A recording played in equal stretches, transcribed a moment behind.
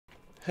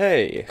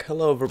Hey,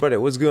 hello everybody,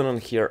 what's going on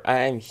here?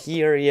 I'm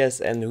here, yes,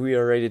 and we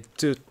are ready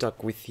to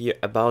talk with you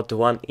about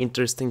one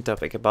interesting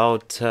topic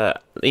about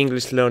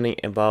English learning,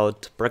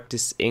 about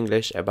practice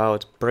English,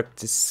 about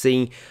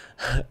practicing,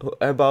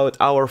 about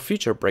our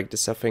future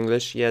practice of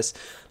English. Yes,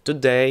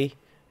 today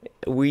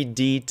we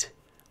did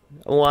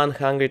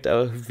 100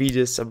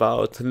 videos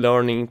about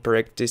learning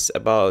practice,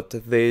 about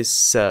these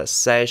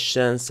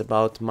sessions,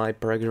 about my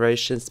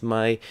progressions,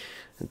 my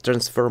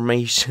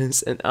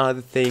transformations and other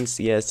things.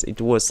 Yes,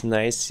 it was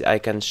nice. I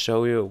can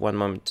show you. One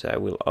moment, I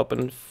will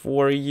open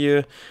for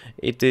you.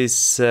 It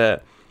is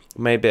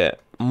maybe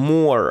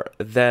more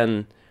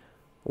than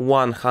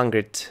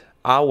 100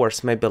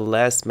 hours, maybe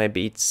less,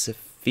 maybe it's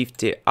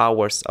 50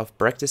 hours of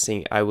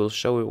practicing. I will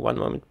show you. One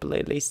moment,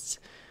 playlists.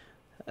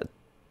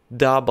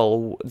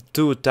 Double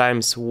 2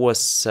 times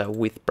was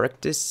with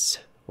practice.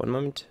 One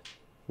moment,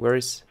 where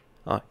is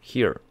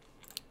here?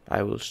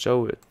 I will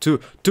show you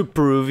to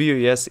prove you.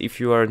 Yes, if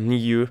you are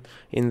new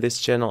in this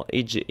channel,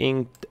 EG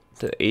Inc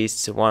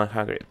is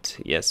 100.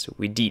 Yes,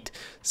 we did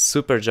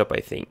super job,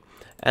 I think.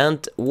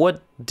 And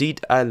what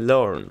did I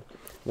learn?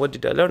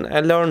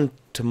 I learned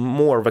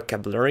more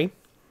vocabulary.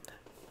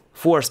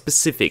 For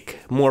specific,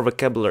 more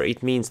vocabulary,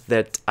 it means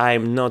that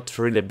I'm not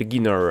really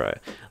beginner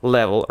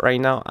level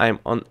right now. I'm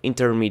on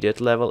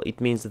intermediate level.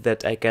 It means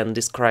that I can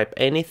describe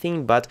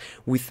anything, but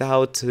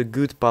without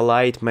good,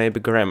 polite, maybe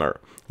grammar.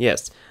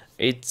 Yes,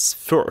 it's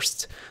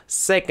first.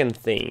 Second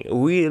thing,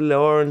 we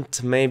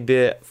learned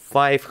maybe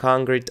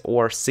 500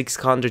 or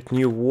 600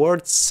 new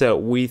words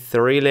with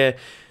really,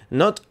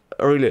 not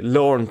really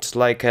learned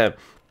like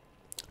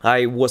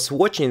I was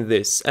watching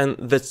this and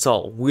that's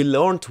all. We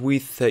learned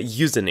with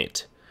using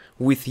it.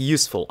 With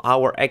useful,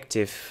 our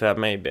active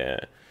vocabulary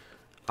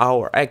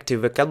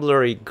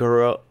grew,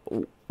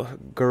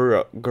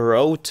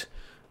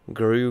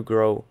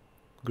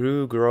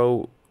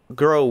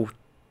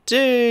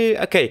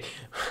 okay,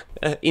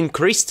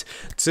 increased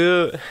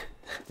to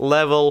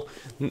level,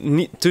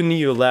 to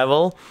new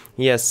level.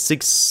 Yes,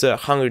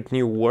 600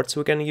 new words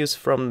we can use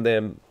from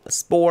the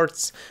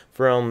sports,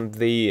 from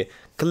the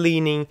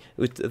cleaning,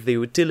 with the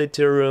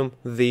utility room,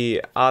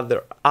 the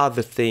other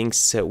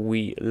things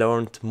we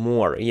learned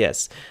more.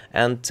 Yes,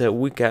 and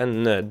we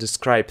can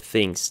describe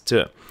things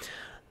too.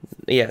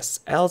 Yes,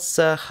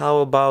 Elsa, how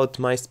about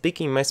my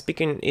speaking? My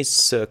speaking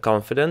is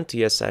confident.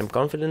 Yes, I'm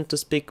confident to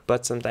speak,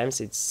 but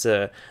sometimes it's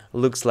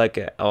looks like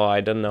oh,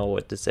 I don't know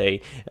what to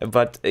say.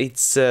 But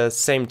it's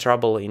same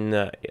trouble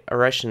in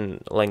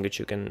Russian language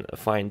you can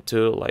find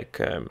too. Like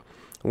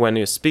when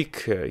you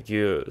speak,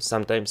 you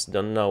sometimes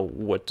don't know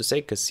what to say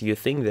because you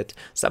think that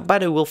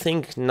somebody will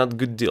think not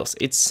good deals.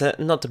 It's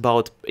not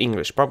about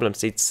English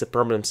problems. It's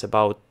problems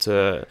about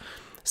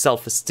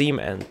self-esteem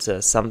and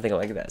something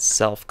like that,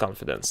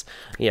 self-confidence.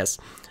 Yes.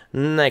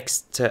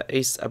 Next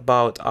is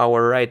about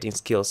our writing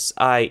skills.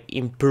 I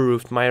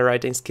improved my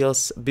writing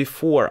skills.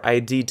 Before I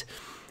did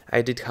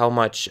how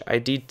much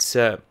I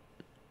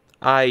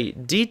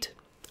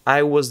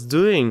was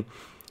doing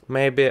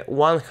maybe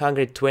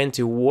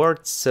 120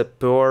 words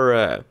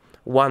per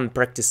one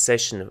practice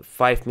session,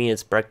 5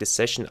 minutes practice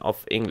session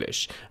of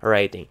English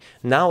writing.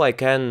 Now I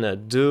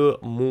can do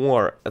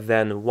more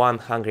than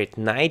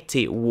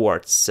 190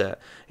 words.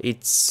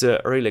 It's a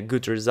really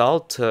good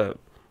result,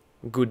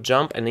 good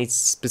jump, and it's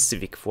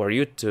specific for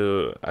you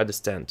to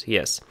understand.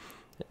 Yes,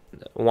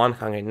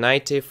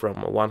 190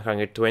 from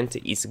 120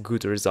 is a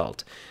good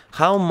result.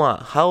 How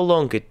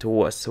long it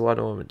was? 1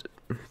 moment,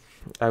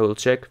 I will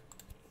check.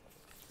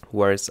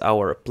 Where is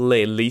our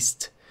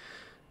playlist?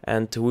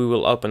 And we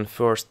will open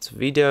first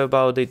video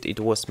about it.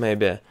 It was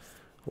maybe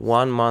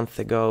 1 month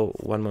ago.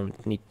 1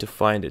 moment, need to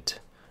find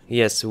it.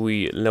 Yes,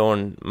 we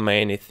learned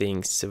many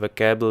things,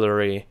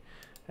 vocabulary,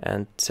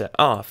 and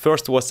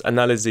first was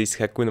analysis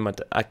Hakuna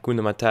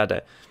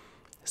Matata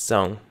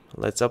song.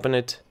 Let's open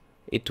it.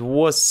 It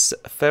was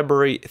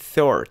February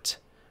 3rd.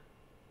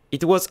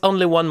 It was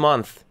only 1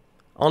 month.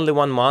 Only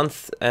 1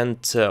 month and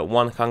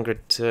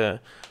 100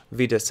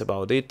 videos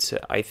about it.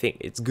 I think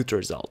it's good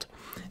result.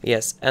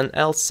 Yes, and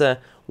Elsa,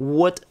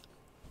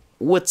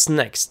 what's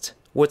next?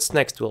 What's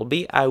next will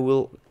be, I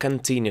will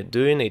continue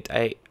doing it.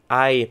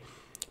 I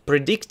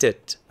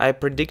predicted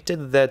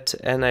that,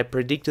 and I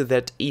predicted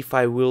that if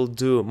I will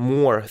do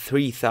more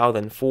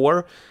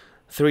 3400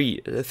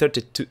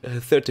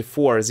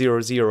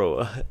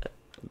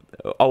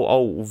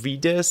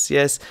 videos,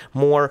 yes,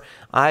 more,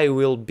 I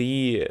will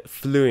be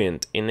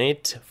fluent in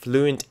it,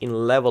 fluent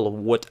in level of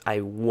what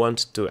I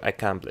want to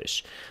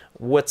accomplish.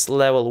 What's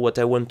level what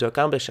I want to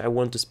accomplish? I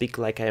want to speak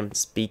like I'm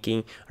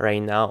speaking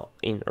right now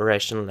in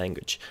Russian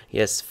language.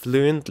 Yes,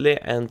 fluently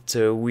and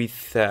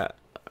with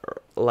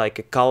like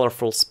a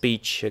colorful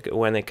speech,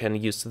 when I can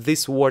use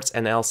these words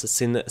and also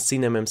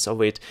synonyms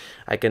of it.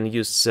 I can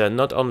use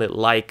not only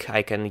like,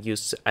 I can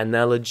use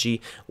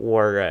analogy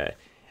or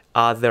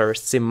other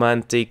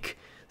semantic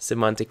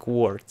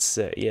words.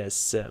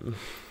 Yes,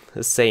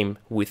 same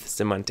with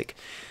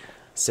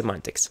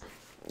semantics.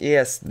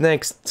 Yes,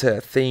 next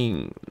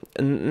thing,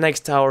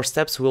 next our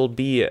steps will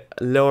be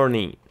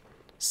learning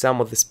some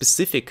of the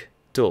specific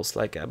tools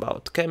like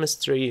about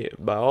chemistry,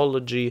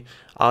 biology,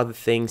 other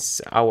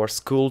things, our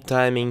school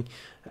timing,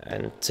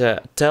 and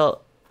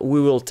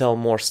we will tell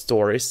more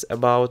stories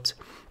about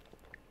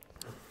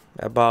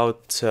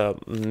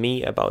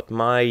me, about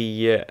my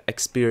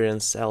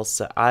experience.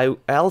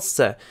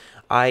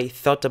 I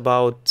thought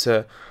about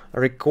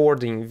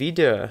recording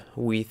video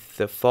with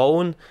the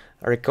phone,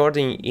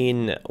 recording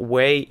in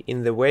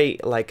the way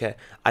like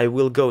I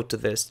will go to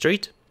the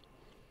street,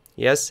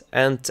 yes,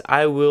 and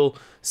I will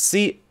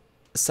see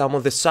some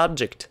of the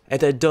subject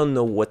and I don't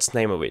know what's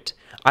name of it.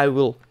 I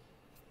will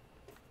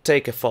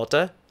take a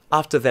photo.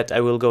 After that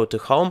I will go to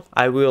home,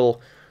 I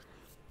will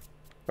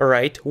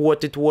write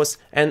what it was,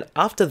 and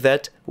after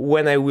that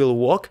when I will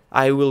walk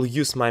I will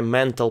use my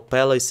mental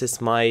palaces,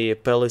 my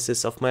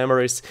palaces of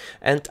memories,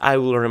 and I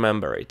will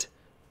remember it.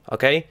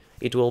 Okay,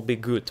 it will be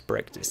good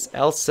practice.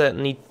 Also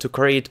need to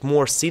create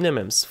more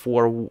synonyms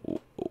for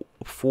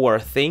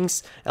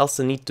things.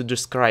 Also need to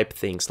describe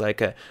things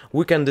like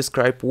we can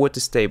describe what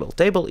is table.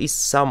 Table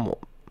is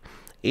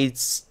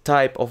it's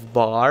type of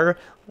bar,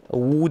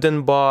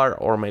 wooden bar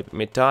or maybe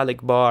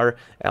metallic bar.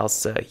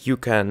 Else you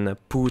can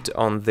put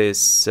on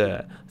this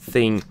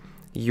thing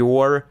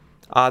your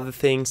other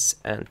things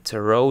and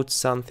wrote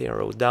something,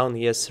 wrote down,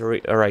 yes,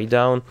 write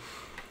down,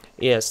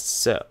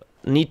 yes.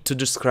 Need to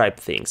describe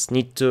things,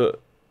 need to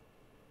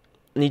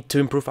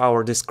improve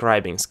our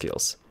describing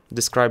skills. I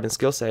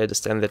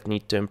understand that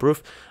need to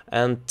improve,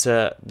 and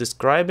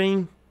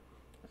describing,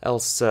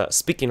 else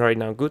speaking right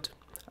now good.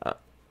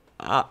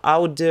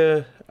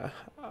 Audio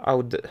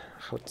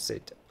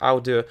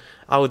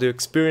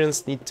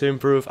experience need to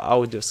improve.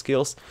 Audio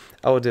skills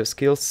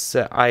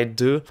I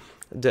do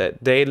the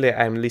daily.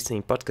 I'm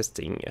listening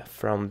podcasting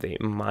from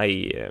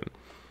my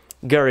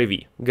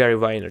Gary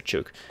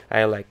Vaynerchuk.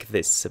 I like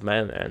this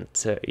man, and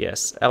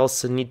yes,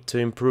 also need to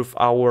improve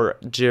our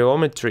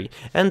geometry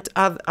and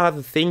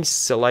other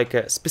things like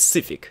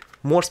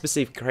more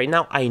specific. Right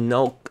now I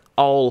know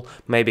all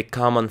maybe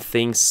common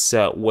things.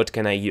 What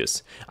can I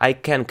use? I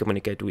can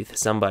communicate with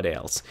somebody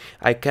else.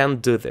 I can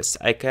do this.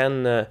 I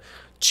can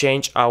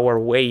change our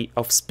way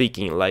of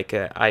speaking. Like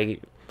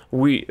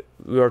we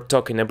are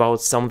talking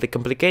about something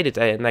complicated,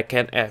 and I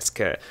can ask.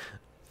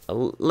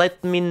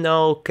 Let me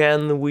know,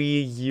 can we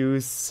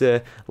use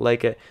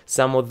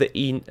some of the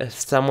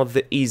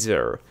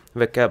easier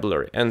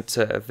vocabulary, and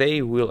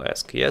they will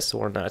ask yes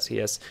or not.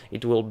 Yes,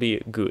 it will be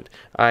good.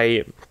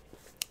 I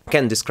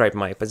can describe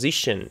my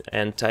position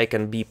and I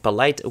can be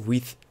polite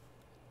with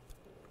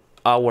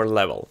our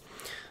level.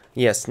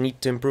 Yes,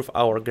 need to improve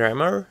our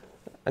grammar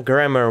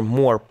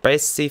more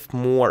passive,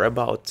 more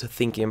about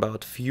thinking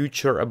about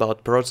future,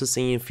 about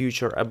processing in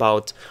future,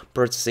 about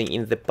processing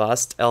in the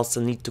past. Also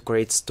need to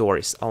create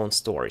stories, own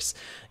stories.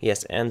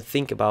 Yes, and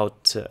think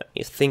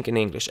in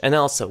English. And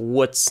also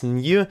what's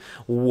new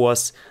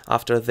was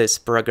after this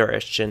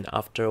progression,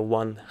 after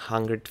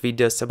 100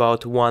 videos,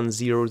 about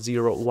 100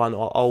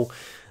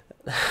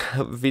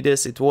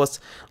 videos, it was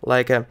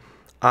like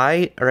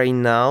I right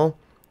now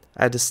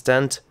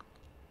understand.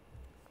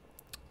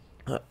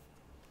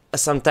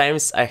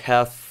 Sometimes I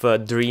have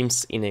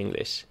dreams in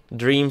English.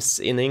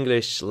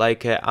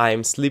 Like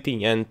I'm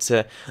sleeping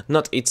and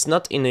it's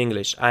not in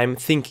English. I'm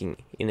thinking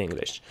in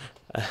English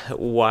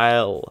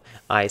while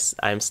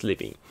I'm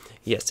sleeping.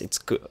 Yes, it's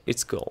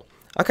cool.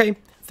 Okay,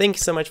 thank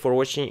you so much for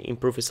watching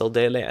Improve Yourself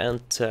Daily,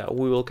 and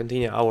we will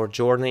continue our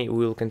journey.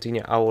 We will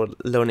continue our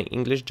learning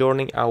English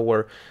journey,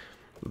 our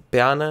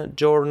piano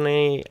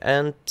journey,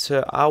 and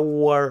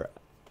our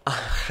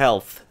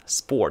health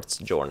sports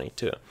journey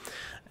too.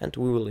 And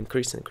we will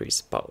increase,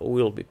 we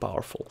will be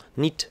powerful.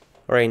 Need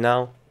right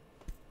now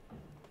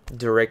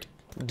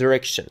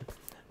direction.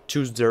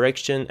 Choose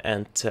direction,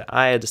 and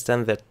I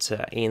understand that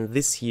in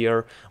this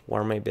year,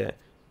 or maybe,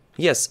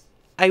 yes,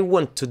 I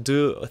want to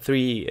do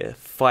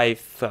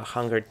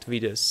 3,500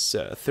 videos,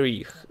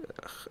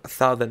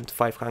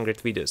 3,500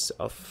 videos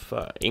of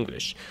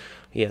English.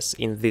 Yes,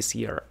 in this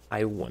year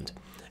I want,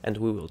 and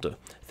we will do.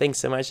 Thanks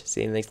so much.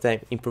 See you next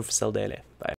time. Improve Yourself Daily. Bye.